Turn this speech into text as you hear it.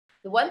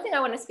The one thing I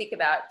want to speak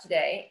about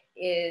today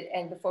is,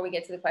 and before we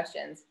get to the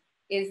questions,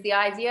 is the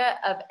idea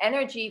of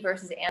energy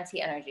versus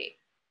anti-energy.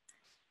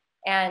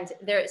 And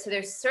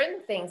there's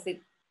certain things that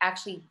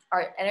actually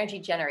are energy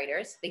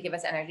generators. They give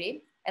us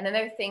energy. And then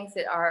there are things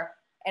that are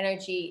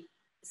energy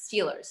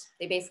stealers.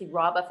 They basically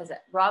rob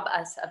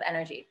us of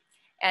energy.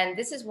 And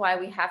this is why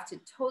we have to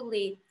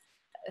totally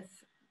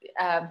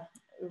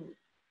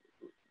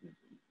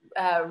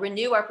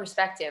renew our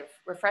perspective,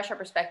 refresh our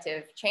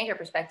perspective, change our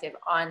perspective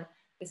on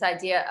this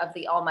idea of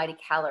the almighty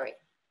calorie.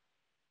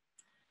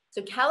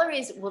 So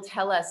calories will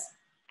tell us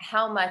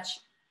how much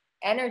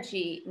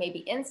energy may be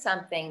in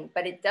something,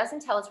 but it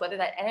doesn't tell us whether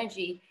that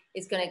energy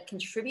is going to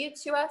contribute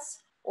to us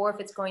or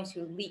if it's going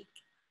to leak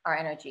our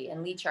energy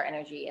and leach our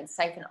energy and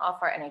siphon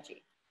off our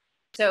energy.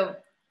 So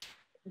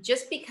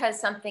just because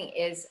something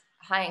is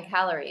high in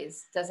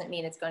calories doesn't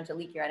mean it's going to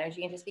leak your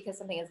energy. And just because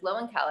something is low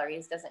in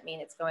calories doesn't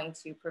mean it's going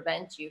to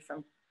prevent you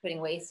from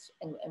putting waste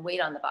and weight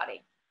on the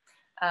body.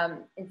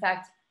 In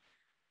fact,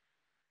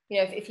 you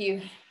know, if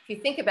you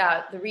think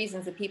about the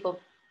reasons that people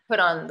put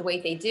on the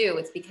weight they do,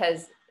 it's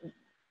because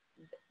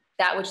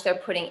that which they're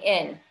putting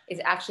in is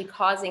actually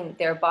causing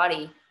their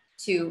body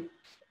to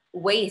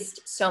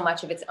waste so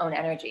much of its own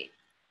energy.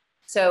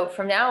 So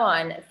from now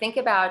on, think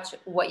about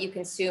what you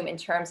consume in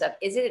terms of,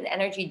 is it an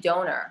energy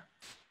donor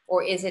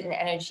or is it an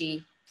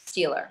energy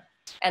stealer?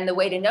 And the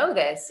way to know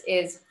this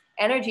is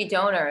energy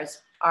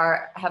donors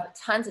have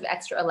tons of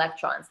extra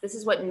electrons. This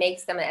is what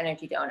makes them an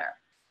energy donor.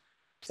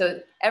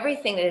 So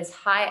everything that is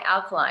high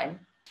alkaline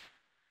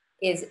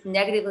is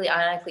negatively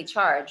ionically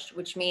charged,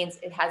 which means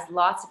it has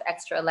lots of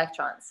extra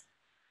electrons.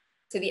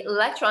 So the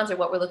electrons are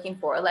what we're looking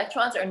for.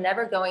 Electrons are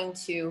never going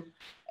to,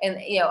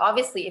 and you know,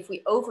 obviously if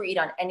we overeat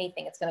on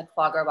anything, it's going to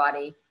clog our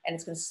body and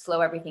it's going to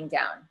slow everything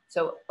down.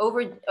 So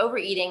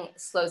overeating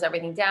slows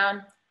everything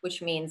down,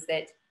 which means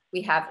that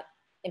we have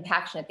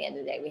impaction at the end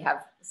of the day. We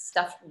have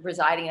stuff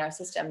residing in our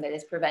system that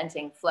is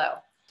preventing flow.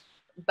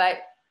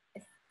 But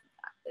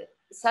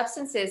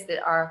substances that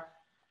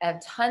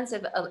have tons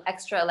of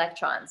extra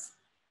electrons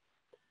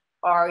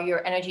are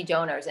your energy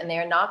donors, and they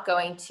are not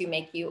going to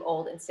make you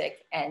old and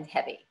sick and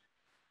heavy.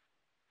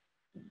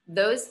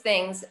 Those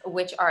things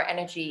which are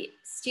energy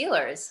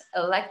stealers,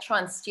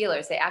 electron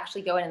stealers, they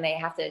actually go in and they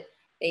have to,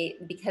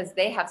 because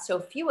they have so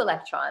few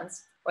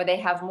electrons, or they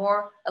have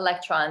more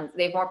electrons,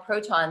 they have more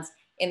protons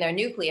in their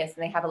nucleus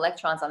and they have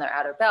electrons on their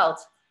outer belt,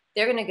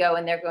 they're going to go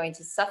and they're going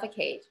to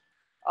suffocate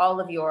all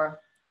of your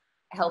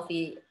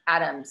healthy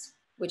atoms,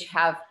 which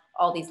have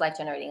all these life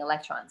generating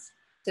electrons.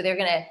 So they're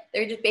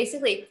just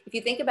basically, if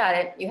you think about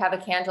it, you have a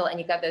candle and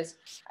you've got those,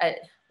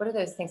 what are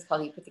those things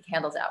called you put the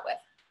candles out with?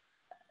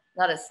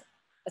 Not a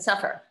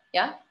snuffer,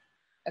 yeah?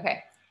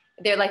 Okay,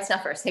 they're like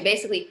snuffers. They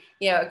basically,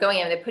 you know, going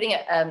in, they're putting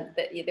it,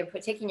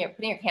 putting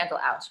your candle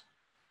out.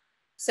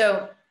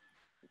 So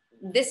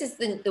this is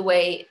the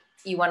way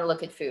you want to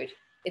look at food.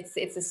 It's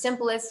the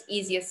simplest,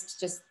 easiest,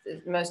 just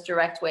the most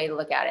direct way to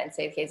look at it and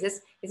say, okay, is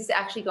this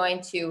actually going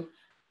to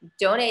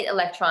donate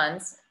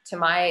electrons to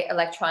my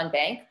electron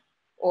bank,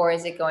 or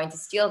is it going to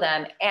steal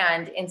them?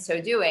 And in so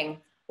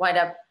doing, wind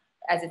up,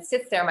 as it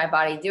sits there in my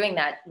body doing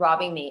that,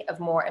 robbing me of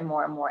more and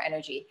more and more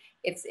energy.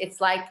 It's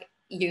like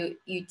you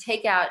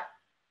take out,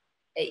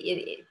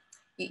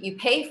 you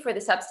pay for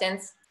the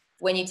substance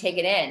when you take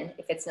it in,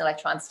 if it's an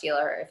electron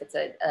stealer, if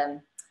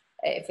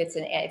it's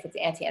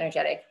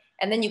anti-energetic,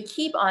 and then you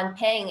keep on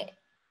paying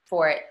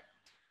for it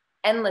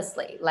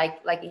endlessly,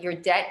 like your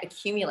debt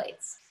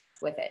accumulates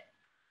with it.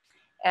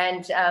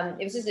 And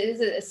it was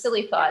a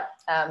silly thought.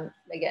 Again,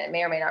 it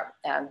may or may not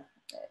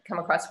come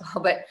across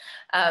well, but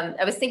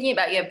I was thinking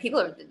about, you know,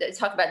 people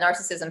talk about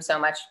narcissism so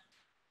much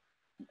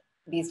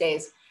these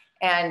days,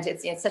 and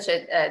it's such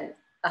a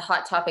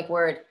hot topic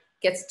word,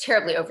 gets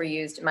terribly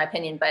overused in my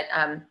opinion,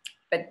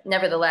 but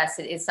nevertheless,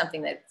 it is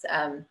something that's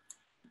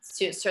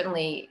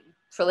certainly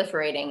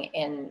proliferating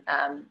in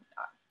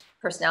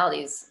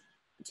personalities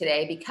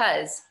today,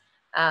 because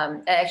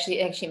it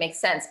actually makes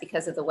sense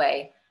because of the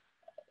way,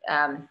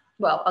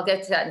 well, I'll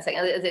get to that in a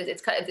second.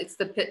 It's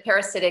the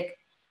parasitic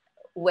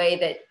way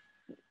that,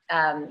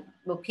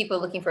 well, people are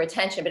looking for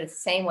attention, but it's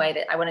the same way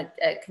that I want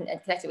to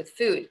connect it with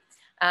food.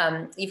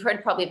 You've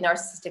heard probably of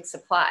narcissistic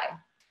supply.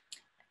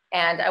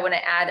 And I want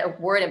to add a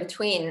word in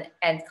between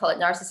and call it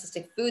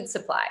narcissistic food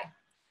supply.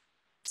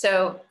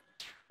 So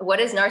what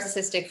is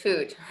narcissistic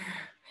food?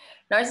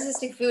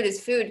 Narcissistic food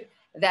is food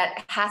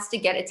that has to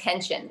get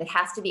attention, that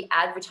has to be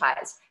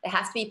advertised, that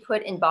has to be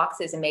put in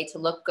boxes and made to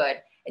look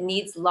good. It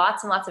needs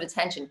lots and lots of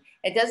attention.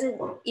 It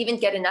doesn't even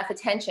get enough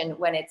attention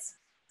when it's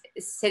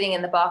sitting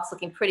in the box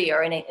looking pretty,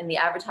 or in the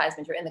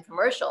advertisement or in the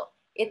commercial.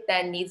 It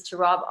then needs to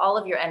rob all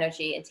of your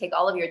energy and take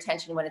all of your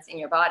attention when it's in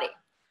your body.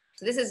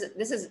 So this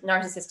is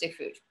narcissistic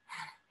food.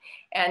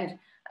 And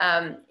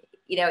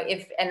you know,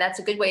 and that's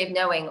a good way of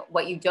knowing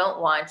what you don't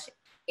want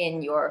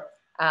in your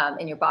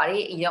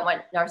body. You don't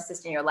want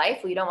narcissist in your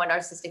life, or you don't want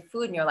narcissistic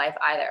food in your life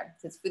either.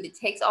 So it's food that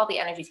takes all the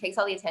energy, takes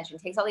all the attention,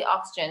 takes all the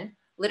oxygen,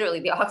 literally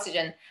the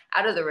oxygen,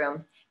 out of the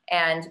room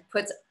and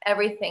puts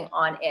everything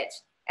on it.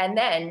 And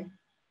then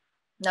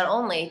not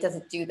only does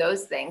it do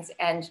those things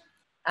and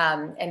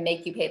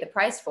make you pay the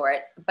price for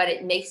it, but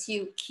it makes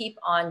you keep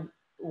on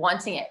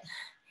wanting it.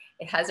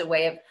 It has a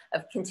way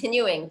of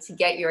continuing to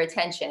get your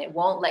attention. It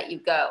won't let you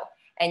go,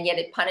 and yet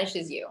it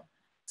punishes you.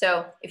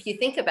 So if you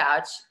think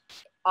about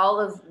all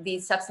of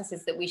these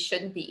substances that we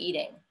shouldn't be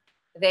eating,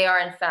 they are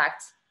in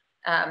fact,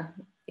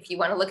 if you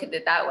want to look at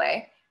it that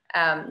way,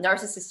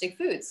 narcissistic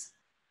foods.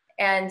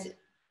 And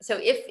so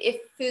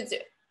if foods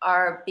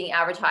are being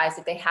advertised,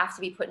 if they have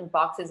to be put in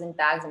boxes and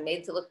bags and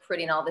made to look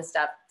pretty and all this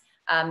stuff,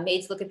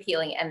 made to look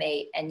appealing, and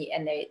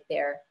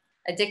they're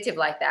addictive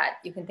like that,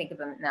 you can think of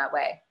them in that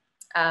way.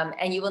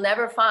 And you will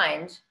never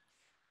find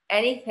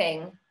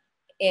anything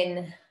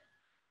in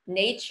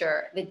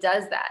nature that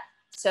does that.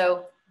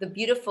 So the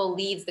beautiful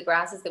leaves, the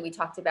grasses that we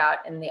talked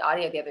about in the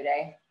audio the other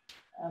day,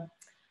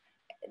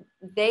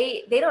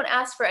 they don't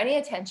ask for any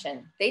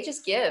attention. They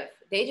just give.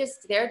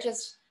 They're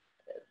just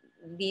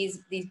these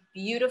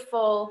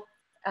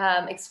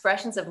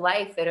expressions of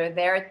life that are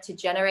there to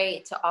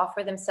generate, to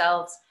offer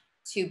themselves,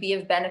 to be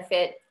of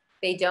benefit.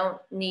 They don't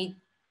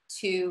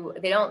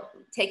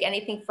take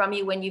anything from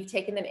you when you've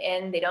taken them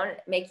in. They don't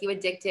make you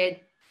addicted.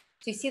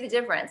 So you see the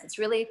difference. It's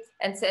really,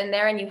 and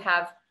you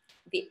have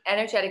the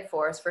energetic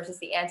force versus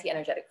the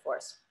anti-energetic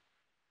force.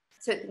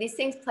 So these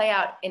things play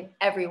out in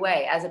every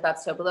way, as above,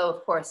 so below,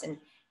 of course, in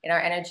our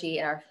energy,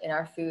 in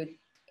our food,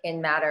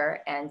 in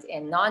matter, and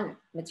in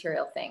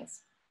non-material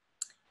things.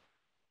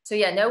 So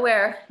yeah,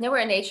 nowhere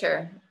in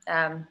nature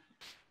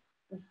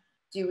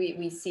do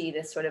we see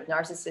this sort of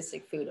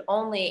narcissistic food.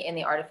 Only in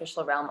the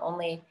artificial realm,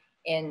 only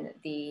in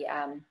the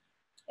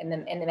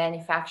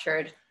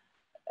manufactured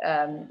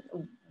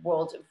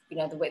world,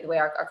 the way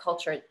our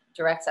culture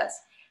directs us.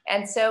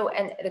 And so,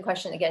 and the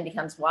question again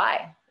becomes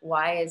why?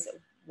 Why is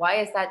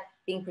that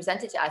being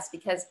presented to us?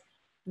 Because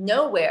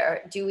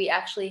nowhere do we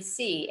actually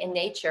see in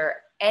nature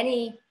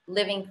any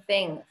living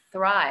thing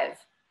thrive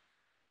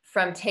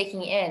from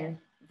taking in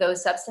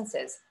those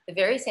substances, the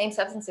very same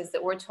substances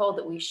that we're told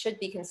that we should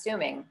be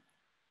consuming.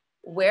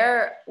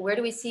 Where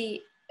do we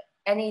see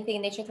anything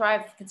in nature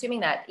thrive consuming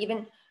that?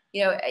 Even,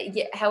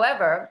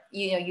 however,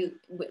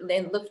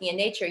 looking in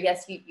nature,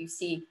 yes, you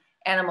see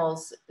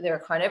animals that are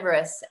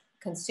carnivorous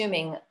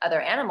consuming other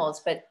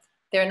animals, but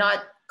they're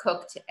not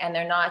cooked and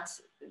they're not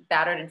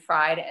battered and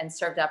fried and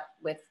served up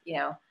with,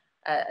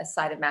 a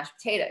side of mashed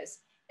potatoes.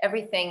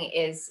 Everything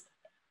is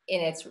in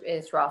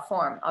its raw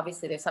form.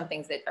 Obviously, there's some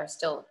things that are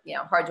still,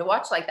 hard to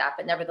watch like that,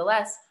 but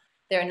nevertheless,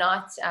 they're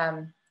not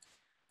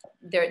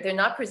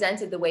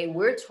presented the way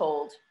we're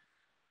told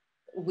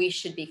we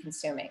should be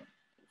consuming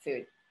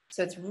food.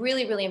 So it's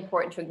really, really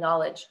important to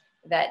acknowledge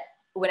that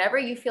whenever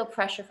you feel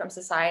pressure from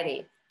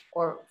society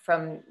or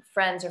from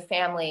friends or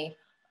family,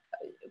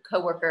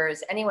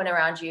 coworkers, anyone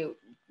around you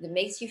that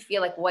makes you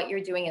feel like what you're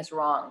doing is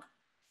wrong,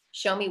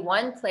 show me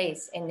one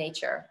place in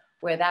nature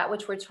where that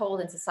which we're told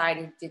in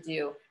society to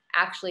do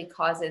actually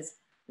causes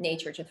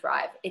nature to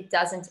thrive. It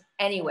doesn't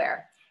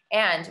anywhere.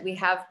 And we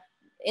have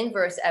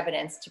inverse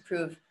evidence to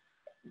prove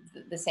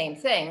the same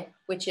thing,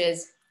 which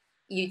is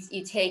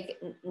you take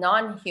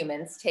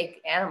non-humans,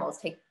 take animals,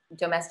 take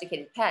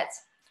domesticated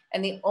pets,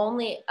 and the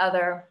only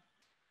other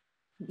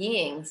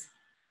beings,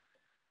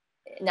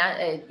 not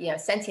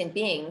sentient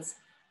beings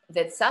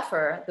that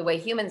suffer the way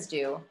humans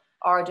do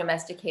are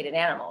domesticated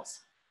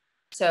animals.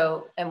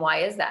 So, and why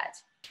is that?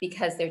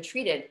 Because they're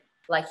treated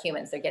like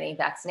humans. They're getting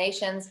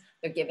vaccinations,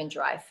 they're given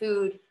dry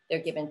food, they're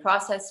given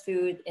processed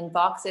food in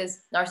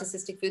boxes,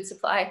 narcissistic food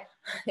supply.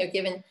 They're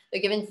given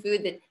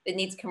food that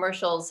needs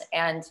commercials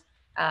and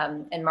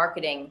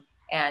marketing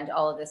and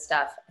all of this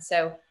stuff.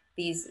 So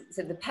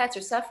the pets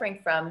are suffering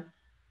from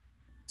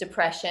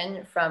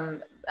depression,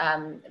 from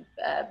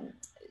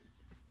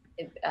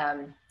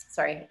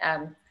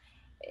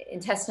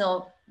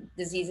intestinal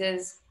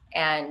diseases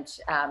and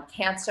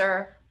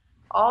cancer,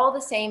 all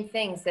the same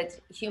things that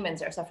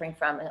humans are suffering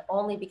from, and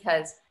only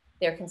because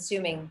they're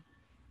consuming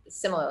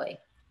similarly.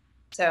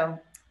 So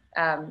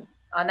on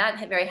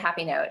that very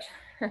happy note,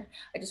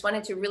 I just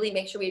wanted to really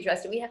make sure we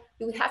addressed it. We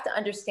have to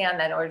understand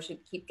that in order to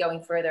keep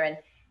going further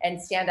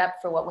and stand up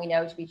for what we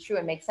know to be true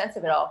and make sense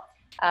of it all.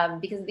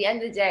 Because at the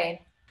end of the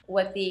day,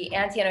 what the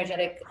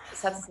anti-energetic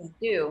substances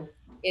do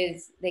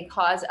is they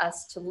cause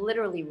us to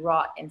literally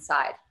rot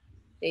inside.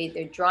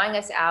 They're drawing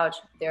us out.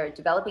 They're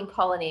developing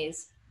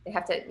colonies. They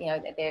have to,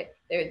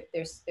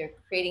 they're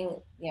creating,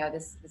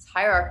 this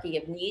hierarchy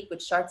of need,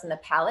 which starts in the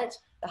palate.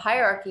 The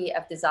hierarchy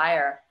of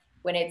desire,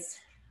 when it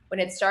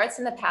starts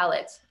in the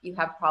palate, you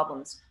have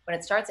problems. When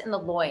it starts in the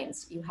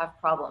loins, you have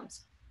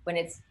problems. When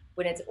it's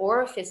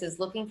orifices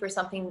looking for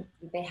something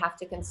they have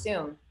to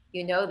consume,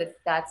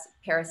 that's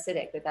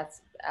parasitic.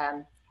 That's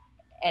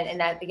and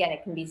that again,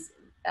 it can be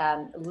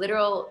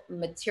literal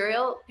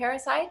material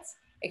parasites.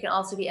 It can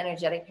also be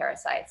energetic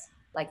parasites,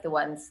 like the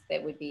ones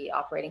that would be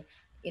operating,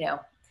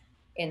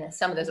 in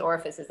some of those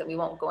orifices that we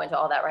won't go into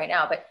all that right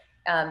now. But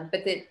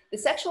the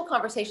sexual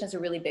conversation is a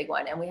really big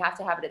one, and we have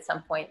to have it at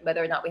some point,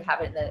 whether or not we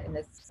have it in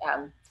this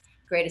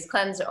greatest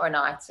cleanse or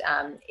not.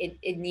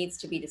 It needs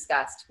to be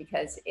discussed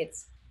because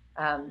it's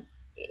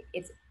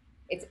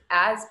it's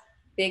as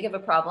big of a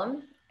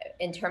problem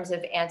in terms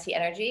of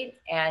anti-energy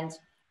and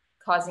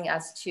causing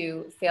us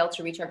to fail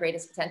to reach our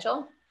greatest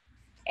potential.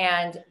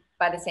 And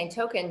by the same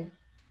token,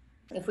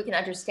 if we can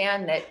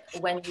understand that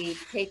when we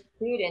take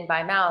food in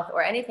by mouth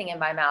or anything in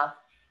by mouth,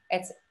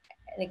 it's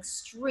an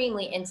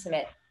extremely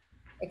intimate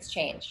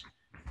exchange.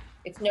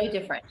 It's no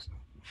different.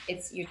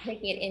 It's you're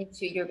taking it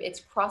into your,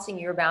 it's crossing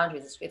your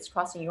boundaries, it's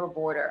crossing your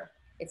border,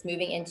 it's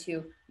moving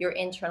into your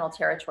internal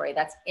territory.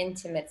 That's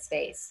intimate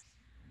space.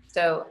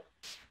 So,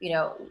 you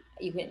know,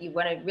 you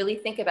want to really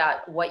think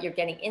about what you're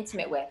getting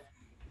intimate with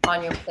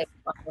on your plate,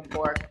 on your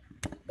fork,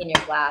 in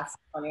your glass,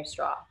 on your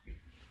straw.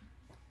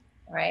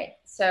 All right.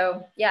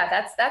 So yeah,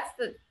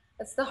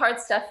 that's the hard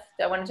stuff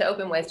that I wanted to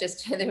open with,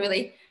 just to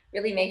really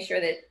make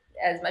sure that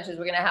as much as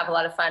we're going to have a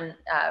lot of fun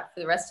for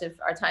the rest of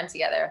our time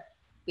together,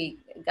 we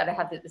got to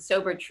have the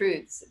sober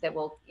truths that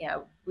will, you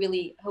know,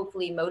 really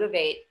hopefully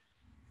motivate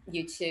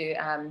you to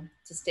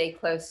stay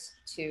close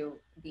to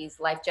these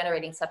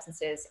life-generating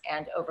substances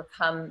and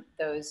overcome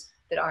those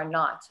that are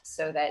not,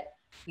 so that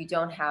you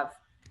don't have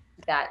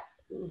that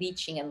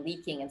leaching and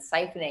leaking and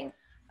siphoning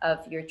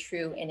of your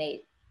true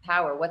innate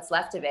power, what's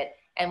left of it.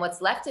 And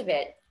what's left of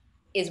it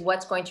is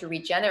what's going to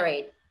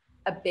regenerate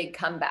a big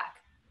comeback.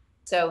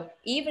 So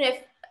even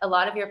if a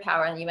lot of your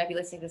power, and you might be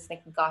listening to this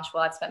thinking, gosh,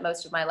 well, I've spent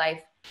most of my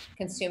life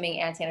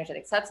consuming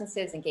anti-energetic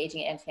substances,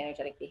 engaging in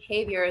anti-energetic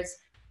behaviors,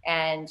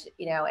 and,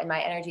 you know, and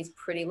my energy is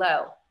pretty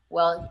low.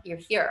 Well, you're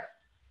here.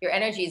 Your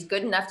energy is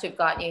good enough to have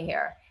gotten you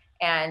here.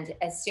 And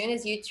as soon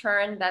as you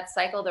turn that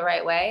cycle the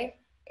right way,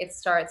 it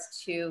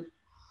starts to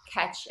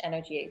catch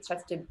energy. It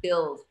starts to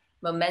build,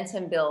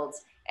 momentum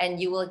builds,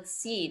 and you will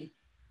exceed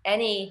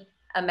any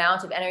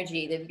amount of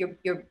energy that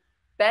your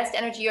best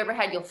energy you ever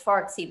had, you'll far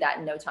exceed that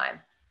in no time.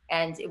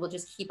 And it will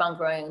just keep on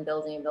growing and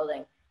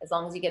building as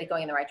long as you get it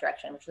going in the right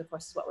direction, which of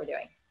course is what we're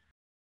doing.